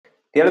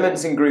The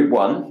elements in group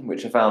 1,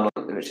 which is found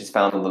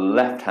on the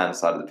left-hand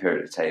side of the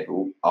periodic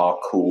table, are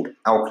called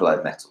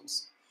alkali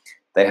metals.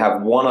 They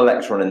have one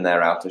electron in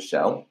their outer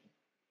shell,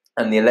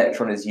 and the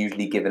electron is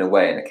usually given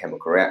away in a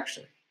chemical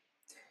reaction.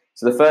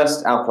 So the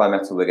first alkali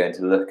metal we're going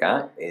to look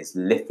at is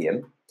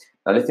lithium.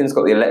 Now, lithium's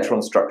got the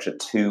electron structure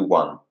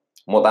 2,1.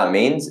 And what that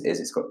means is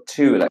it's got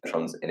 2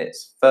 electrons in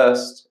its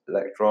first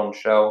electron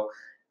shell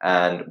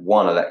and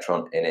 1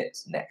 electron in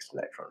its next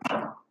electron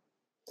shell.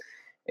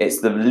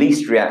 It's the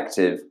least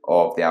reactive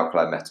of the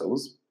alkali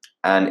metals,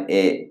 and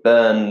it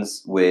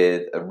burns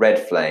with a red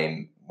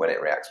flame when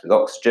it reacts with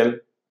oxygen.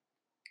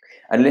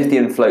 And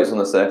lithium floats on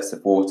the surface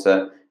of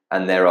water,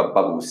 and there are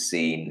bubbles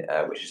seen,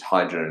 which is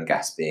hydrogen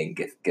gas being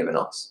given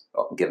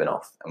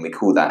off, and we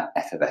call that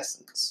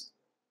effervescence.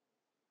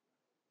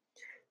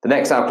 The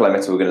next alkali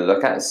metal we're going to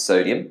look at is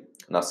sodium.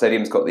 Now,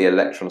 sodium's got the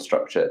electron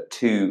structure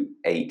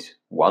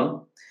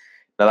 2,8,1.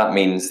 Now, that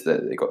means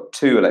that it's got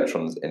 2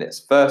 electrons in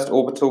its first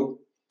orbital,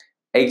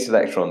 8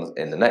 electrons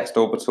in the next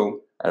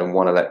orbital, and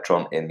 1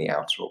 electron in the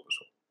outer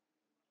orbital.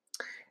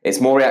 It's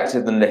more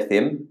reactive than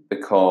lithium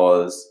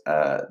because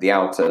the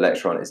outer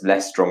electron is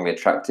less strongly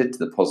attracted to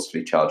the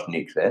positively charged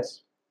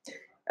nucleus,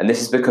 and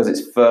this is because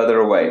it's further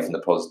away from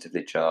the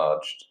positively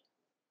charged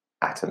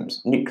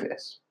atom's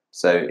nucleus.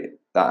 So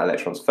that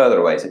electron's further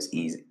away, so it's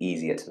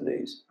easier to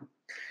lose.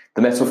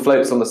 The metal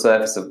floats on the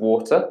surface of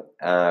water,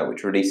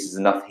 which releases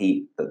enough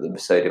heat that the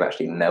sodium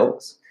actually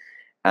melts,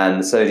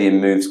 and the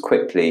sodium moves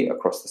quickly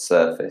across the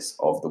surface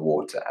of the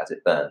water as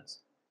it melts.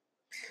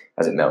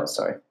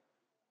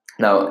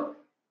 Now,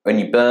 when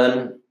you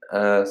burn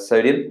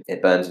sodium,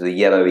 it burns with a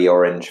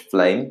yellowy-orange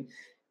flame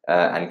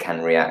and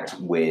can react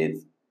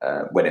with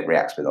when it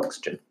reacts with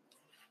oxygen.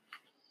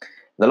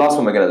 The last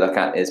one we're going to look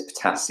at is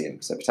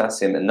potassium. So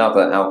potassium,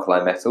 another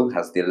alkali metal,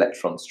 has the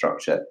electron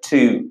structure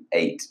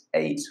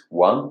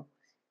 2,8,8,1.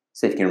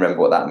 See if you can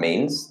remember what that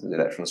means, the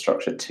electron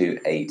structure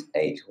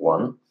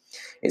 2,8,8,1.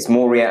 It's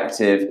more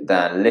reactive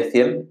than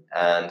lithium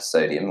and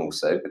sodium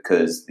also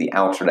because the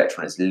outer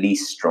electron is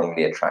least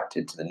strongly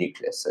attracted to the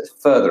nucleus. So it's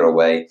further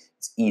away,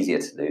 it's easier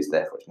to lose,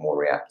 therefore it's more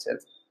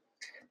reactive.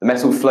 The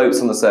metal floats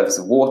on the surface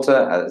of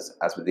water, as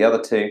with the other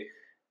two,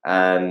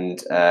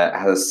 and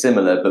has a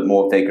similar but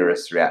more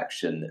vigorous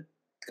reaction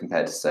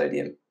compared to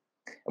sodium.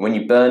 And when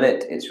you burn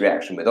it, its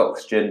reaction with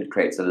oxygen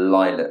creates a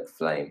lilac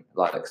flame.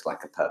 Lilac's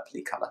like a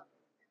purpley colour.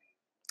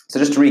 So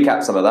just to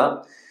recap some of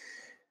that,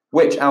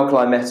 which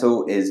alkali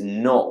metal is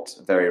not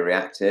very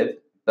reactive,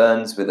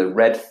 burns with a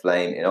red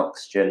flame in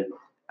oxygen,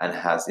 and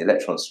has the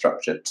electron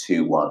structure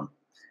 2,1?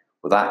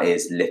 Well, that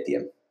is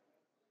lithium.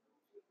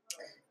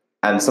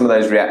 And some of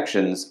those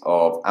reactions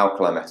of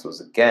alkali metals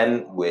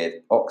again with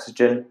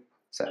oxygen.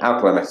 So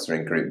alkali metals are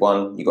in group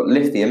 1. You've got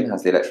lithium,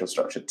 has the electron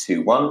structure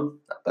 2,1,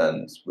 that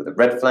burns with a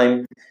red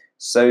flame.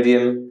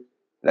 Sodium,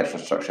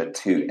 electron structure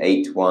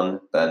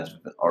 2,8,1, burns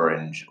with an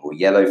orange or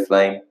yellow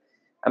flame.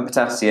 And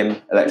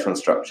potassium, electron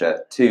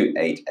structure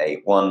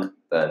 2,8,8,1,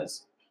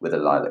 burns with a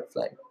lilac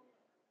flame.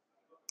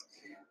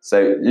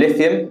 So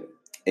lithium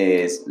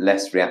is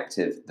less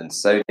reactive than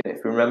sodium,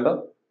 if you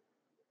remember.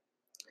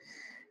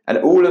 And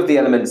all of the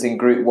elements in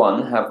group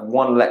 1 have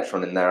 1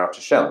 electron in their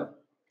outer shell.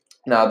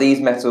 Now, these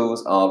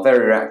metals are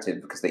very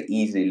reactive because they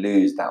easily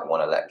lose that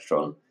 1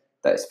 electron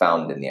that is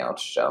found in the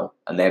outer shell,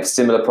 and they have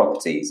similar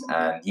properties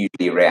and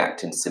usually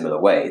react in similar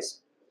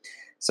ways.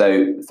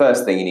 So the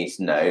first thing you need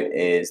to know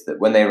is that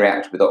when they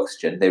react with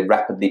oxygen, they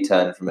rapidly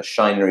turn from a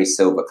shiny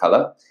silver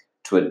colour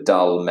to a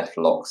dull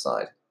metal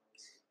oxide.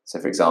 So,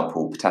 for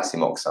example,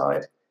 potassium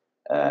oxide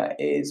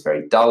is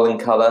very dull in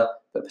colour,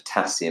 but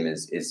potassium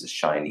is a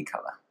shiny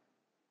colour.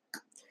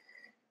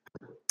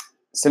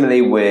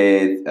 Similarly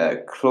with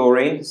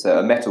chlorine, so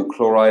a metal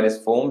chloride is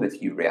formed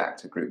if you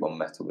react a group 1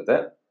 metal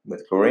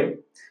with chlorine.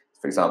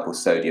 For example,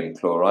 sodium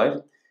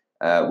chloride,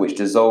 which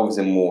dissolves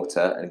in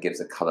water and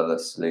gives a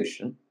colourless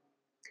solution.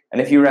 And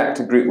if you react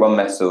a group 1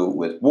 metal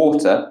with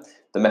water,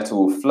 the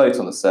metal will float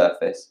on the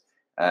surface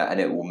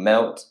and it will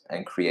melt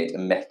and create a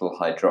metal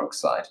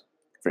hydroxide,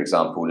 for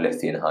example,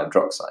 lithium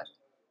hydroxide.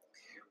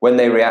 When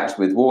they react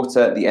with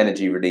water, the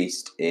energy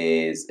released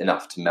is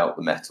enough to melt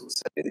the metal,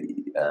 so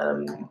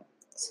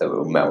it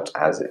will melt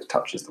as it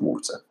touches the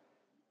water.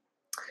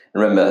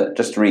 And remember,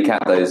 just to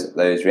recap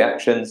those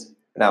reactions,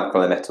 when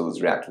alkali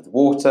metals react with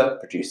water,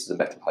 produces a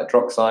metal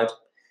hydroxide.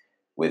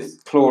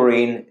 With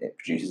chlorine, it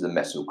produces a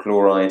metal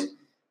chloride.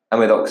 And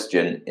with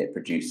oxygen, it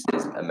produces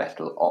a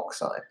metal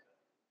oxide.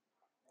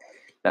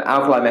 Now,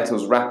 alkali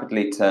metals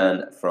rapidly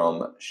turn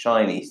from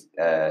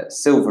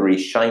silvery,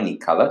 shiny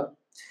colour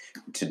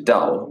to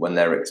dull when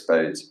they're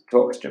exposed to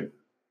oxygen.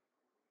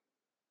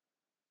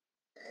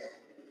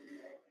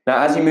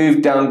 Now, as you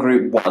move down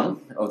group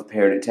 1 of the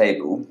periodic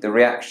table, the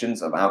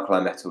reactions of alkali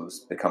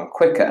metals become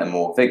quicker and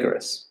more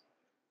vigorous.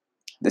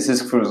 This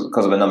is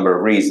because of a number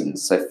of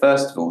reasons. So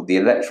first of all, the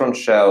electron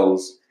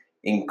shells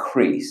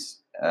increase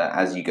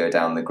as you go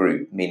down the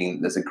group,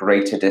 meaning there's a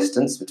greater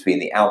distance between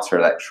the outer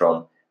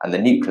electron and the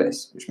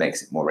nucleus, which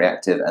makes it more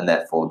reactive and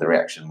therefore the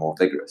reaction more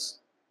vigorous.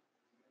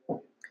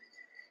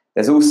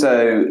 There's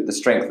also the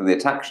strength of the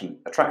attraction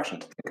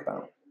to think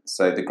about.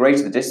 So the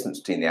greater the distance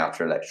between the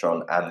outer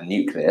electron and the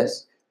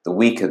nucleus, the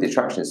weaker the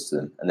attraction is to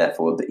them, and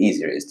therefore the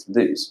easier it is to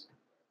lose.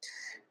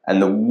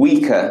 And the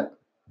weaker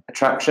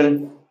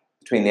attraction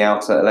between the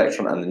outer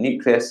electron and the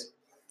nucleus,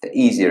 the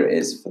easier it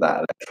is for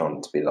that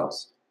electron to be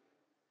lost.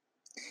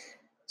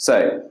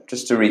 So,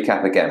 just to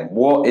recap again,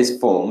 what is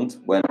formed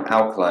when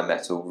alkali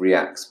metal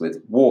reacts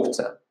with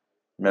water?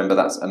 Remember,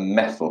 that's a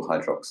metal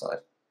hydroxide.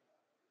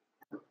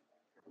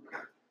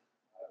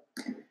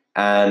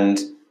 And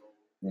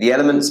the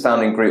elements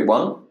found in group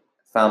 1,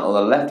 found on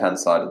the left-hand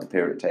side of the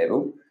periodic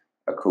table,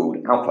 are called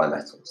alkali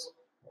metals.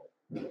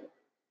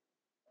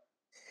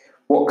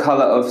 What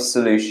colour of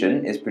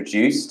solution is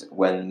produced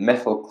when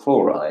metal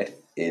chloride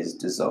is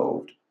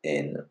dissolved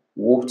in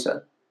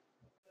water?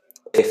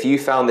 If you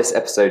found this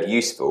episode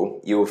useful,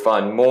 you will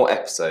find more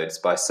episodes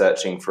by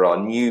searching for our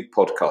new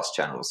podcast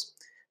channels.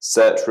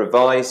 Search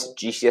Revise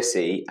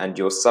GCSE and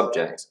your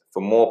subject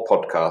for more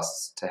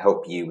podcasts to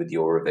help you with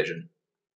your revision.